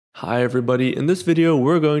Hi everybody, in this video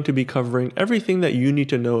we're going to be covering everything that you need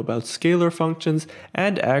to know about scalar functions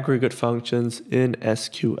and aggregate functions in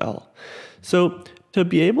SQL. So to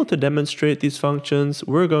be able to demonstrate these functions,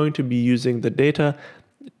 we're going to be using the data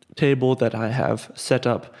table that I have set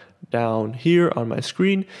up down here on my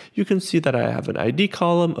screen. You can see that I have an ID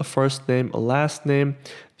column, a first name, a last name,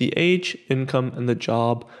 the age, income, and the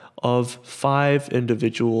job of 5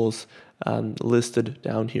 individuals listed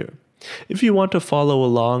down here. If you want to follow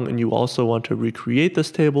along and you also want to recreate this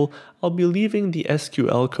table, I'll be leaving the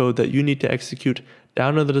SQL code that you need to execute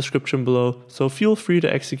down in the description below, so feel free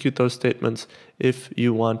to execute those statements if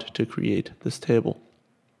you want to create this table.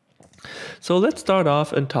 So let's start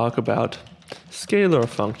off and talk about scalar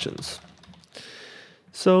functions.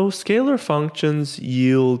 So scalar functions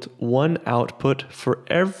yield one output for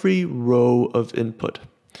every row of input.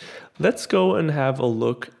 Let's go and have a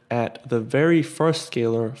look at the very first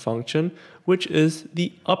scalar function, which is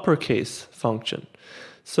the uppercase function.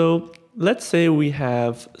 So let's say we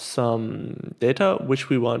have some data which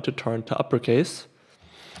we want to turn to uppercase.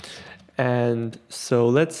 And so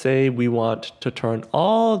let's say we want to turn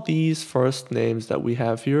all these first names that we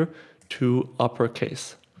have here to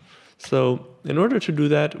uppercase. So in order to do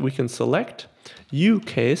that, we can select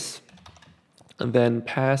UCASE and then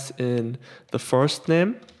pass in the first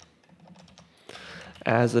name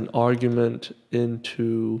as an argument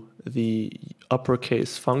into the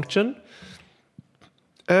uppercase function.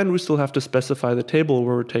 And we still have to specify the table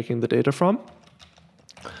where we're taking the data from,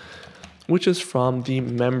 which is from the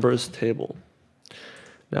members table.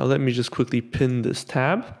 Now let me just quickly pin this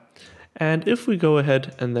tab. And if we go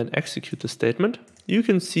ahead and then execute the statement, you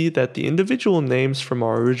can see that the individual names from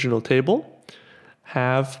our original table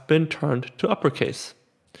have been turned to uppercase.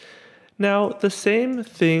 Now, the same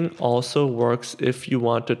thing also works if you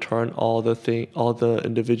want to turn all the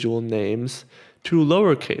individual names to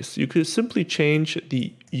lowercase. You could simply change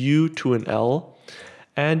the U to an L,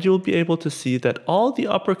 and you'll be able to see that all the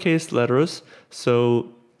uppercase letters,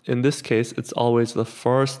 so in this case, it's always the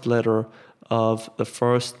first letter of the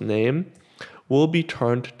first name, will be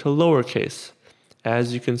turned to lowercase,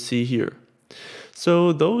 as you can see here.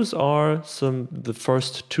 So those are the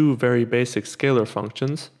first two very basic scalar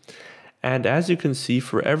functions. And as you can see,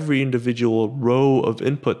 for every individual row of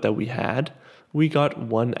input that we had, we got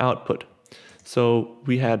one output. So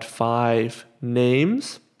we had 5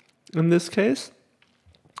 names in this case.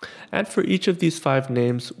 And for each of these 5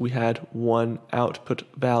 names, we had one output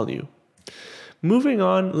value. Moving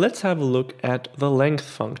on, let's have a look at the length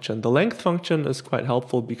function. The length function is quite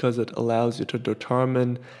helpful because it allows you to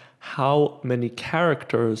determine how many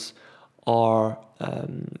characters are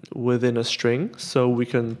within a string. So we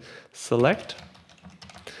can select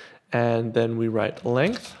and then we write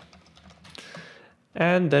length,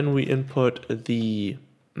 and then we input the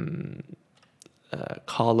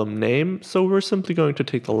column name. So we're simply going to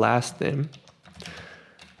take the last name,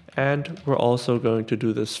 and we're also going to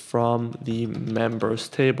do this from the members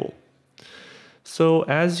table. So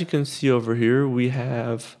as you can see over here, we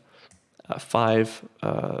have 5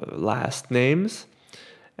 last names.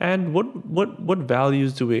 And what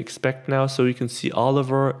values do we expect now? So you can see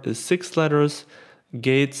Oliver is 6 letters,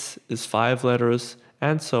 Gates is 5 letters,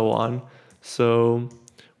 and so on. So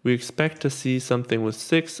we expect to see something with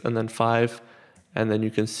 6 and then 5, and then you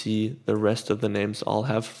can see the rest of the names all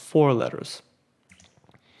have 4 letters.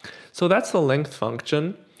 So that's the length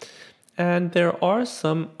function. And there are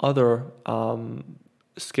some other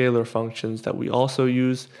scalar functions that we also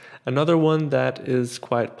use. Another one that is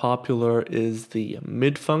quite popular is the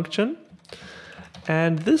mid function.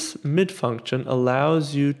 And this mid function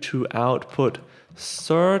allows you to output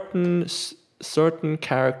certain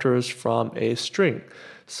characters from a string.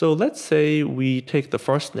 So let's say we take the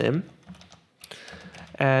first name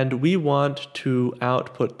and we want to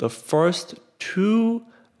output the first 2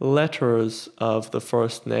 letters of the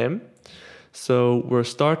first name. So we're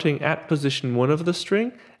starting at position 1 of the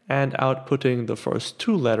string and outputting the first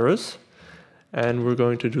 2 letters. And we're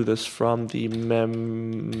going to do this from the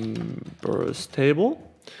members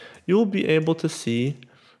table. You'll be able to see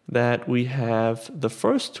that we have the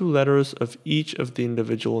first 2 letters of each of the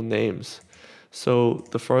individual names. So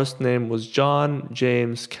the first name was John,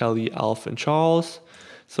 James, Kelly, Alf, and Charles.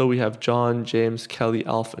 So we have John, James, Kelly,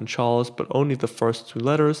 Alf, and Charles, but only the first 2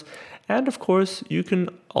 letters. And of course, you can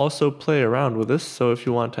also play around with this. So if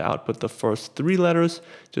you want to output the first 3 letters,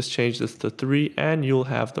 just change this to 3 and you'll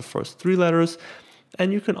have the first 3 letters.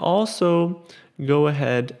 And you can also go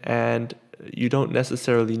ahead and you don't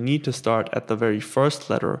necessarily need to start at the very first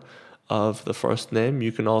letter of the first name.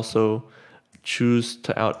 You can also choose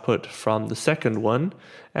to output from the second one,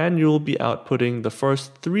 and you'll be outputting the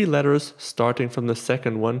first 3 letters starting from the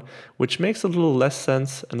second one, which makes a little less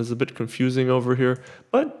sense and is a bit confusing over here,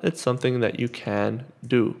 but it's something that you can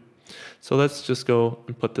do. So let's just go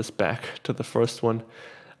and put this back to the first one.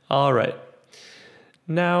 All right.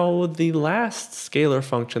 Now, the last scalar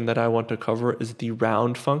function that I want to cover is the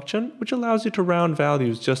round function, which allows you to round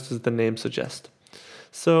values just as the name suggests.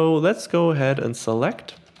 So let's go ahead and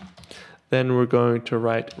select. Then we're going to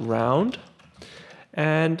write round.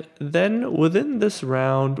 And then within this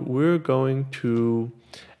round, we're going to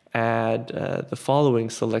add the following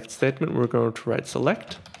select statement. We're going to write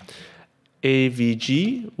select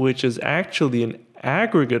AVG, which is actually an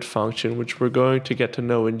aggregate function, which we're going to get to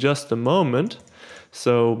know in just a moment.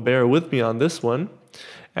 So bear with me on this one.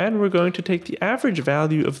 And we're going to take the average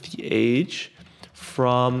value of the age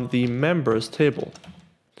from the members table.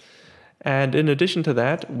 And in addition to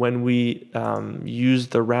that, when we use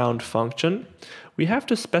the round function, we have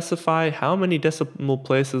to specify how many decimal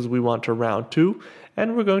places we want to round to.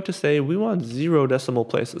 And we're going to say we want 0 decimal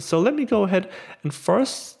places. So let me go ahead and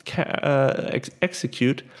first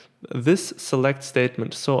execute this select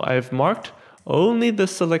statement. So I've marked only the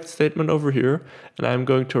select statement over here, and I'm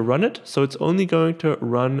going to run it. So it's only going to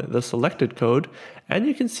run the selected code. And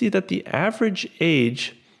you can see that the average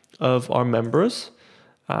age of our members,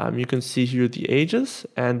 you can see here the ages,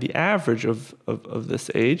 and the average of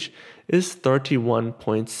this age is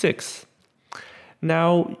 31.6.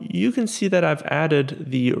 Now, you can see that I've added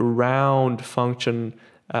the round function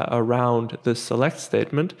around the select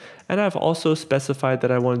statement, and I've also specified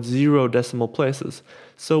that I want 0 decimal places.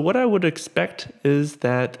 So what I would expect is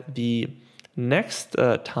that the next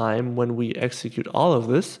time when we execute all of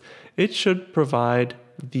this, it should provide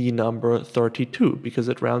the number 32 because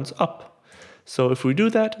it rounds up. So if we do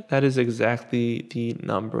that, that is exactly the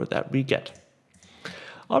number that we get.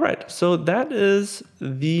 All right, so that is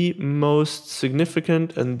the most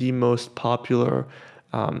significant and the most popular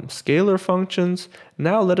scalar functions.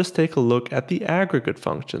 Now let us take a look at the aggregate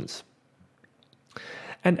functions.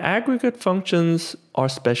 And aggregate functions are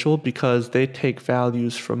special because they take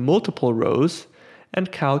values from multiple rows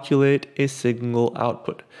and calculate a single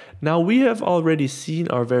output. Now we have already seen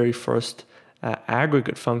our very first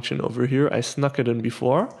aggregate function over here. I snuck it in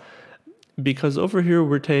before, because over here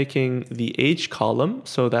we're taking the age column,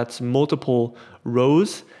 so that's multiple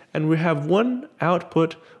rows, and we have one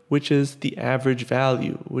output which is the average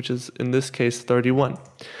value, which is in this case 31.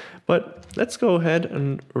 But let's go ahead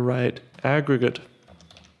and write aggregate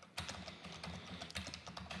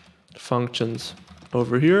functions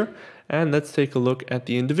over here, and let's take a look at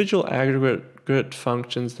the individual aggregate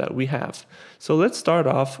functions that we have. So let's start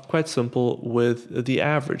off quite simple with the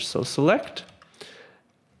average. So select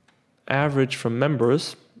average from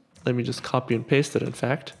members. Let me just copy and paste it, in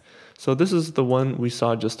fact. So this is the one we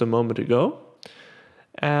saw just a moment ago.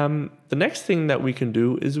 The next thing that we can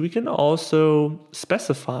do is we can also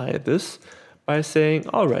specify this by saying,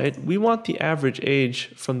 all right, we want the average age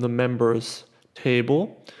from the members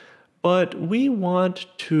table, but we want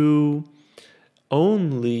to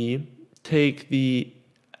only take the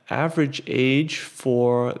average age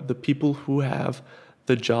for the people who have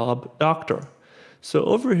the job doctor. So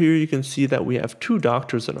over here you can see that we have 2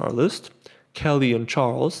 doctors in our list, Kelly and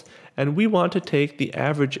Charles, and we want to take the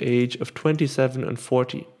average age of 27 and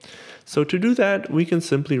 40. So to do that, we can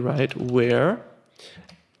simply write where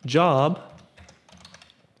job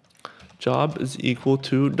is equal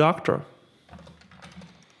to doctor.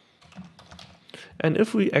 And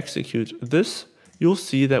if we execute this, you'll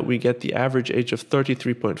see that we get the average age of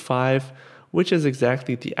 33.5, which is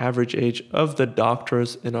exactly the average age of the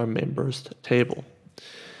doctors in our members table.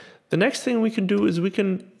 The next thing we can do is we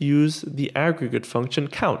can use the aggregate function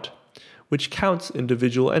count, which counts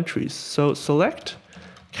individual entries. So select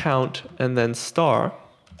count and then star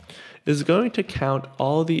is going to count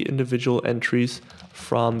all the individual entries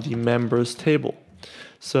from the members table.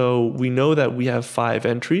 So we know that we have 5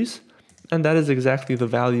 entries, and that is exactly the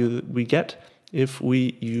value that we get if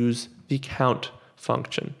we use the count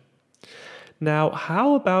function. Now,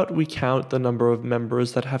 how about we count the number of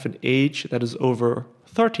members that have an age that is over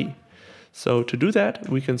 30? So to do that,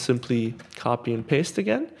 we can simply copy and paste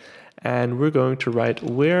again, and we're going to write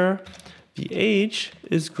where the age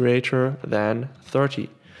is greater than 30.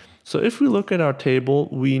 So if we look at our table,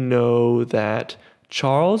 we know that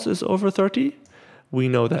Charles is over 30. We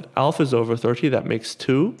know that Alf is over 30, that makes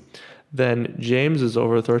 2. Then James is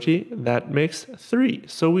over 30, that makes 3.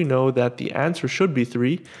 So we know that the answer should be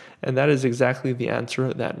 3, and that is exactly the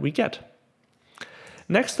answer that we get.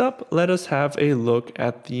 Next up, let us have a look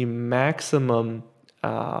at the maximum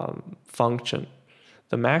function.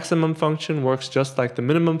 The maximum function works just like the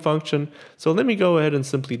minimum function. So let me go ahead and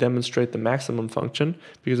simply demonstrate the maximum function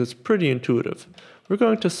because it's pretty intuitive. We're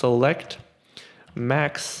going to select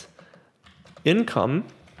max income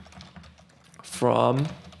from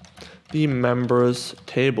the members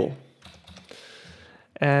table.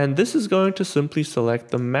 And this is going to simply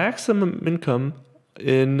select the maximum income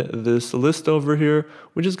in this list over here,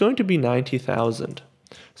 which is going to be 90,000.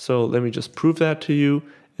 So let me just prove that to you.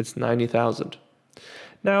 It's 90,000.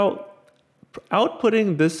 Now,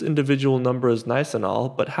 outputting this individual number is nice and all,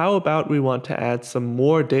 but how about we want to add some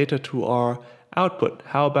more data to our output?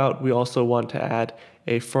 How about we also want to add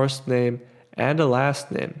a first name and a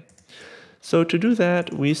last name? So to do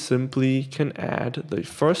that, we simply can add the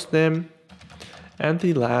first name and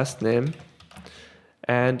the last name,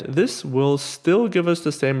 and this will still give us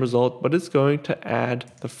the same result, but it's going to add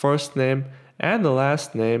the first name and the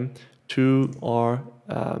last name to our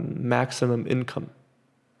maximum income.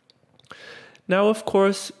 Now, of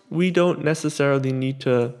course, we don't necessarily need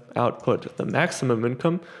to output the maximum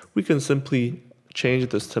income. We can simply change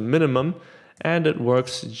this to minimum, and it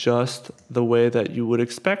works just the way that you would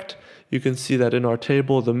expect. You can see that in our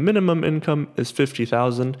table, the minimum income is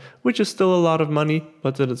 50,000, which is still a lot of money,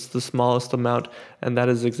 but it's the smallest amount, and that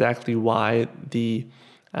is exactly why the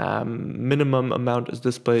minimum amount is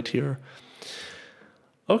displayed here.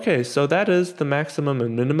 Okay, so that is the maximum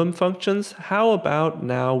and minimum functions. How about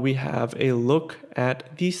now we have a look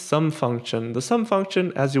at the sum function. The sum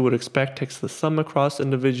function, as you would expect, takes the sum across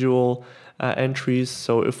individual entries.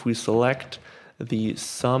 So if we select the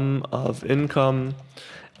sum of income,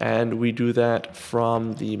 and we do that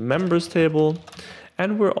from the members table,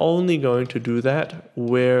 and we're only going to do that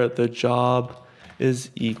where the job is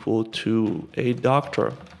equal to a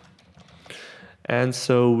doctor. And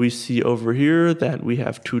so we see over here that we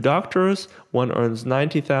have two doctors. One earns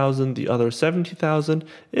 90,000, the other 70,000.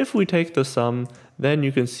 If we take the sum, then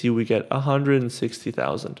you can see we get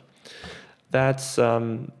 160,000. That's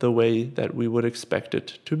the way that we would expect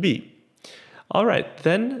it to be. All right,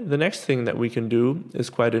 then the next thing that we can do is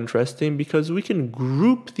quite interesting because we can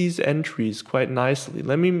group these entries quite nicely.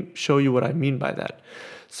 Let me show you what I mean by that.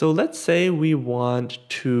 So let's say we want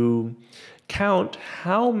to count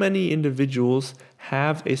how many individuals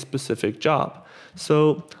have a specific job.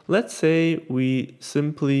 So let's say we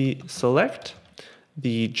simply select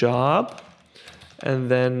the job, and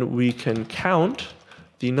then we can count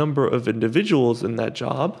the number of individuals in that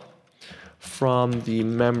job from the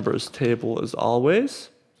members table as always,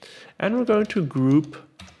 and we're going to group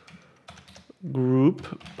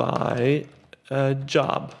by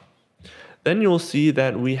job. Then you'll see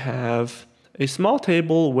that we have a small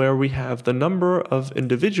table where we have the number of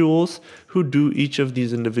individuals who do each of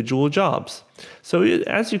these individual jobs. So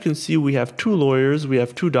as you can see, we have two lawyers, we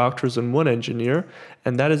have two doctors, and one engineer,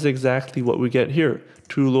 and that is exactly what we get here.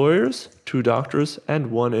 Two lawyers, two doctors, and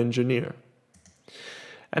one engineer.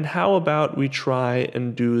 And how about we try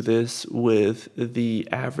and do this with the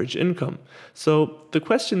average income? So the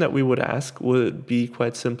question that we would ask would be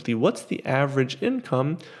quite simply, what's the average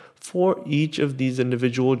income for each of these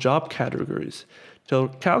individual job categories? To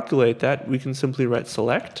calculate that, we can simply write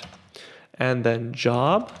select, and then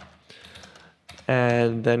job,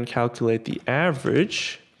 and then calculate the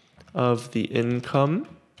average of the income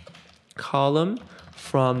column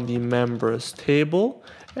from the members table,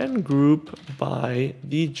 and group by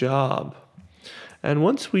the job. And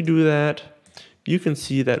once we do that, you can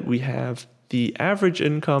see that we have the average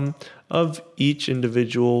income of each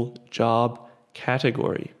individual job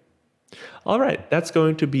category. All right, that's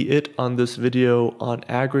going to be it on this video on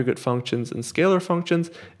aggregate functions and scalar functions.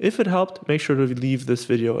 If it helped, make sure to leave this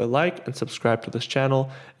video a like and subscribe to this channel,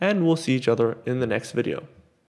 and we'll see each other in the next video.